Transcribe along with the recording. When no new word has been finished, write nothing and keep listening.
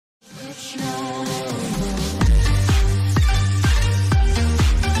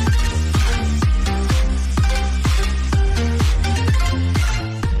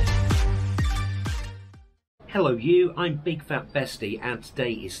you, I'm Big Fat Bestie, and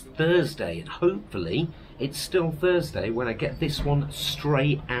today is Thursday, and hopefully it's still Thursday when I get this one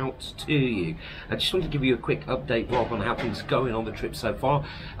straight out to you. I just want to give you a quick update vlog on how things are going on the trip so far.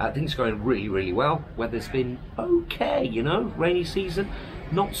 Things are going really well. Weather's been okay, you know, rainy season.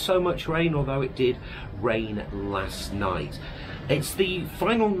 Not so much rain, although it did rain last night. It's the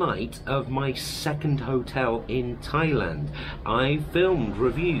final night of my second hotel in Thailand. I filmed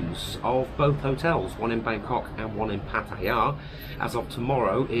reviews of both hotels, one in Bangkok and one in Pattaya. As of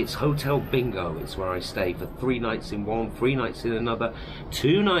tomorrow, it's Hotel Bingo. It's where I stay for 3 nights in one, 3 nights in another,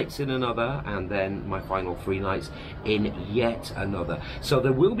 2 nights in another, and then my final 3 nights in yet another. So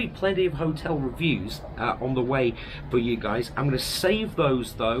there will be plenty of hotel reviews on the way for you guys. I'm going to save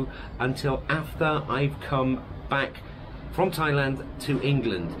those though until after I've come back from Thailand to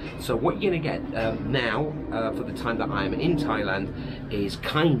England. So what you're going to get now for the time that I'm in Thailand is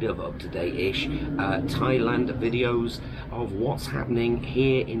kind of up-to-date-ish Thailand videos of what's happening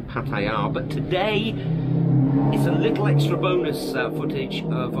here in Pattaya. But today is a little extra bonus footage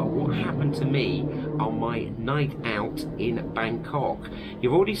of what happened to me on my night out in Bangkok.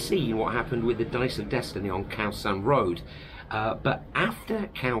 You've already seen what happened with the Dice of Destiny on Khao San Road. But after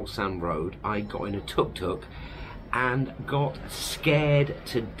Khao San Road, I got in a tuk-tuk and got scared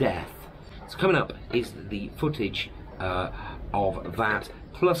to death. So coming up is the footage of that,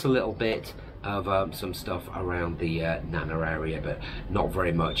 plus a little bit of some stuff around the Nana area, but not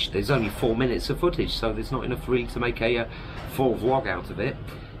very much. There's only 4 minutes of footage, so there's not enough really to make a full vlog out of it.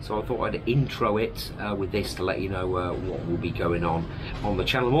 So I thought I'd intro it with this to let you know what will be going on the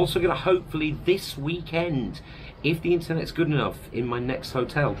channel. I'm also going to hopefully this weekend, if the internet's good enough, in my next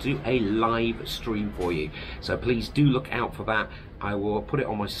hotel, do a live stream for you. So please do look out for that. I will put it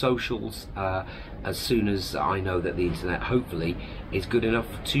on my socials as soon as I know that the internet hopefully is good enough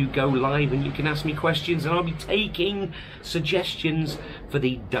to go live and you can ask me questions, and I'll be taking suggestions for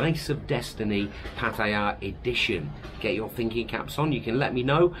the Dice of Destiny Pattaya edition. Get your thinking caps on. You can let me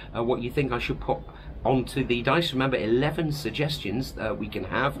know what you think I should put onto the dice. Remember, 11 suggestions we can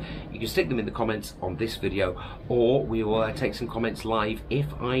have. You can stick them in the comments on this video, or we will take some comments live if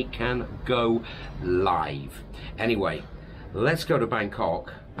I can go live. Anyway, let's go to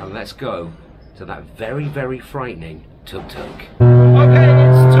Bangkok and let's go to that very frightening tuk tuk. Okay,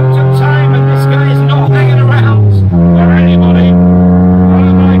 it's tuk tuk time, and this guy is not hanging around for anybody.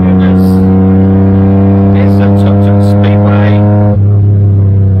 Oh my goodness, it's a tuk tuk speedway.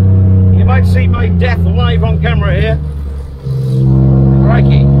 You might see my death live on camera here.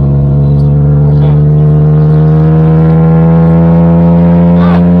 Crikey.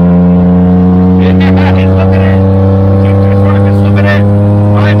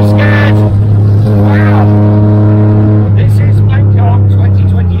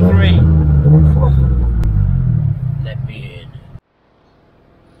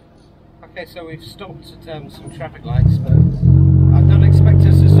 Okay, so we've stopped at some traffic lights, but I don't expect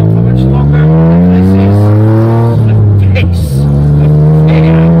us to stop for much longer. This is the face of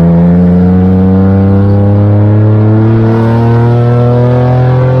fear.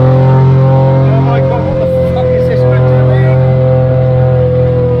 Oh my god, what the fuck is this meant to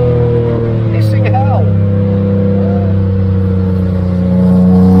be? Hissing hell.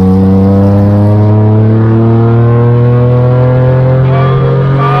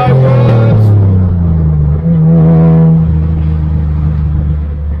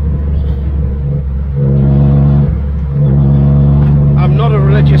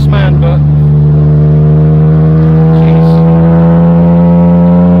 Man, but jeez.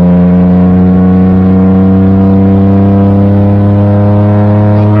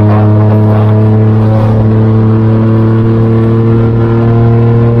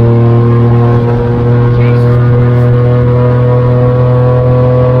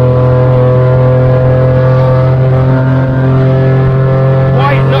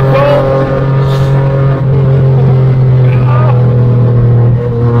 White knuckle.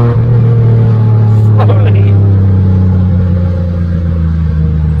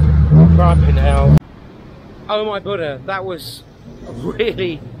 Oh my Buddha, that was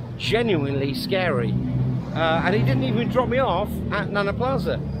really genuinely scary. And he didn't even drop me off at Nana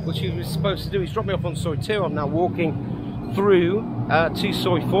Plaza, which he was supposed to do. He's dropped me off on Soi 2. I'm now walking through to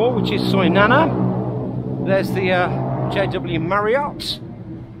Soi 4, which is Soi Nana. There's the JW Marriott.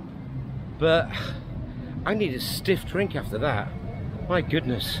 But I need a stiff drink after that. My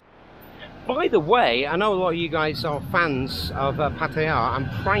goodness. By the way, I know a lot of you guys are fans of Pattaya and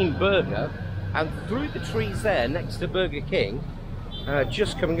Prime Burger. And through the trees there, next to Burger King,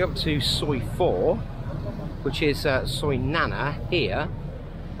 just coming up to Soi 4, which is Soi Nana here,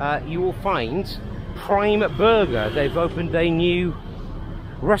 you will find Prime Burger. They've opened a new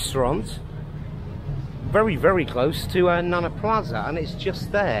restaurant very, very close to Nana Plaza, and it's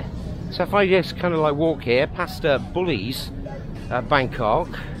just there. So if I just kind of like walk here past Bullies, Bangkok,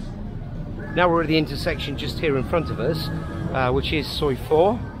 now we're at the intersection just here in front of us, which is Soi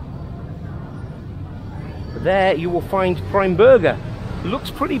 4. There you will find Prime Burger.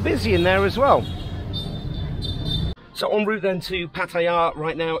 Looks pretty busy in there as well. So en route then to Pattaya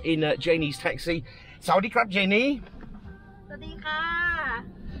right now in Janie's taxi. Saudi Krab Janie.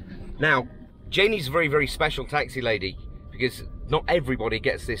 Now, Janie's a very, very special taxi lady because not everybody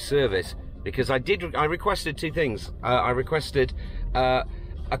gets this service. Because I requested two things. I requested a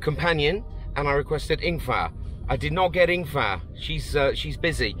companion and I requested Ingfa. I did not get Ingfa. She's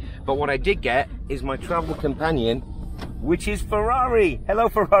busy. But what I did get is my travel companion, which is Ferrari. Hello,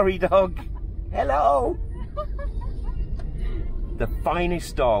 Ferrari dog. Hello. The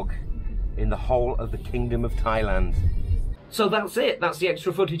finest dog in the whole of the Kingdom of Thailand. So that's it. That's the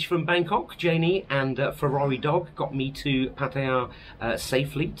extra footage from Bangkok. Janie and Ferrari dog got me to Pattaya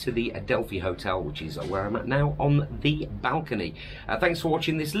safely to the Adelphi Hotel, which is where I'm at now on the balcony. Thanks for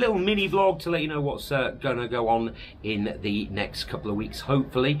watching this little mini vlog to let you know what's going to go on in the next couple of weeks,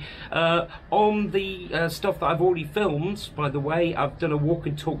 hopefully. On the stuff that I've already filmed, by the way, I've done a walk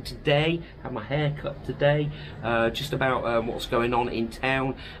and talk today, had my hair cut today, just about what's going on in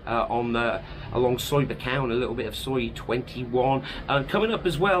town along Soi Buakhao and a little bit of Soi 21. Coming up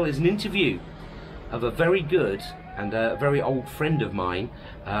as well is an interview of a very good and a very old friend of mine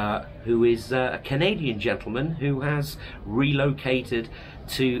who is a Canadian gentleman who has relocated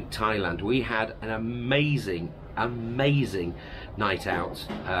to Thailand. We had an amazing night out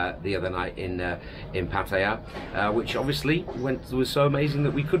the other night in Pattaya, which obviously was so amazing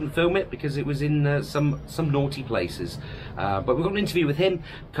that we couldn't film it because it was in some naughty places. But we've got an interview with him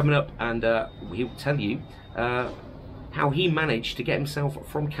coming up, and he'll tell you how he managed to get himself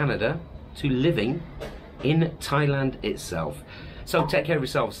from Canada to living in Thailand itself. So take care of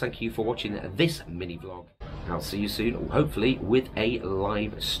yourselves. Thank you for watching this mini vlog. I'll see you soon, hopefully with a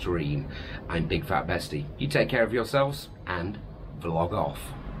live stream. I'm Big Fat Bestie. You take care of yourselves and vlog off.